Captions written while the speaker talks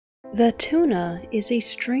The tuna is a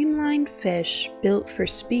streamlined fish built for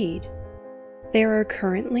speed. There are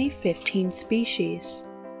currently 15 species.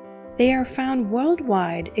 They are found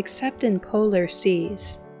worldwide except in polar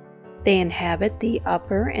seas. They inhabit the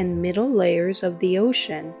upper and middle layers of the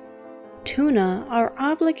ocean. Tuna are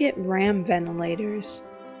obligate ram ventilators.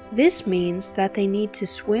 This means that they need to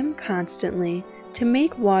swim constantly to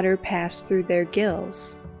make water pass through their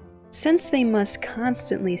gills. Since they must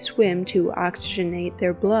constantly swim to oxygenate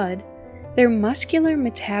their blood, their muscular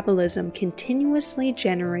metabolism continuously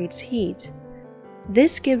generates heat.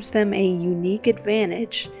 This gives them a unique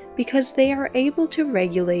advantage because they are able to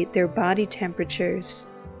regulate their body temperatures.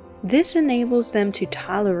 This enables them to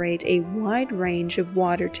tolerate a wide range of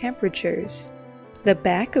water temperatures. The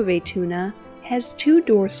back of a tuna has two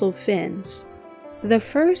dorsal fins. The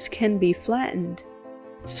first can be flattened.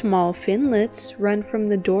 Small finlets run from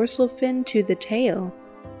the dorsal fin to the tail.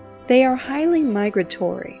 They are highly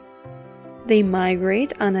migratory. They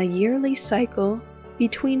migrate on a yearly cycle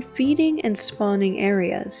between feeding and spawning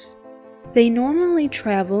areas. They normally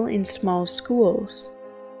travel in small schools.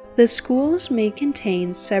 The schools may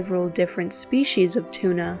contain several different species of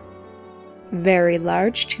tuna. Very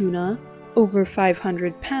large tuna, over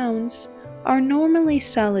 500 pounds, are normally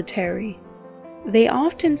solitary. They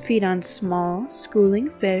often feed on small, schooling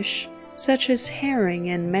fish such as herring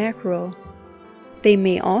and mackerel. They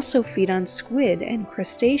may also feed on squid and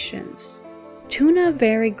crustaceans. Tuna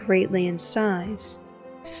vary greatly in size.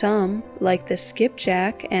 Some, like the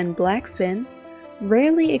skipjack and blackfin,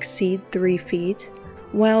 rarely exceed 3 feet,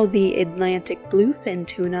 while the Atlantic bluefin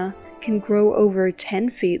tuna can grow over 10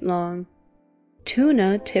 feet long.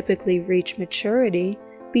 Tuna typically reach maturity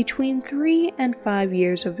between 3 and 5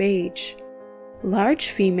 years of age. Large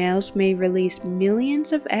females may release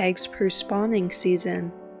millions of eggs per spawning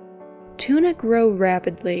season. Tuna grow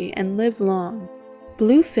rapidly and live long.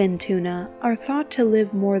 Bluefin tuna are thought to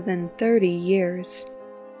live more than 30 years.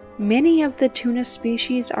 Many of the tuna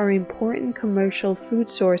species are important commercial food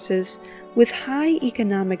sources with high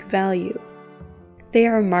economic value. They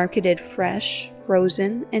are marketed fresh,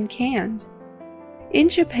 frozen, and canned. In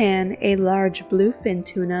Japan, a large bluefin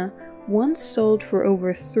tuna once sold for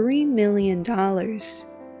over $3 million.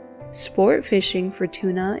 Sport fishing for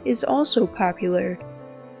tuna is also popular.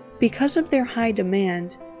 Because of their high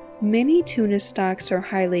demand, many tuna stocks are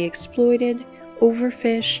highly exploited,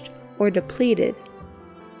 overfished, or depleted.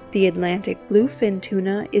 The Atlantic bluefin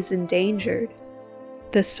tuna is endangered.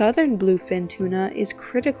 The southern bluefin tuna is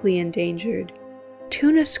critically endangered.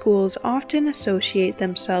 Tuna schools often associate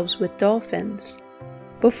themselves with dolphins.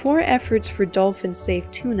 Before efforts for dolphin-safe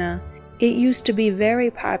tuna, it used to be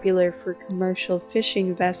very popular for commercial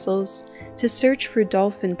fishing vessels to search for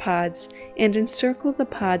dolphin pods and encircle the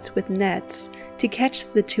pods with nets to catch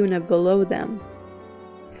the tuna below them.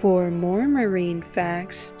 For more marine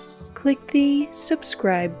facts, click the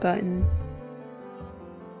subscribe button.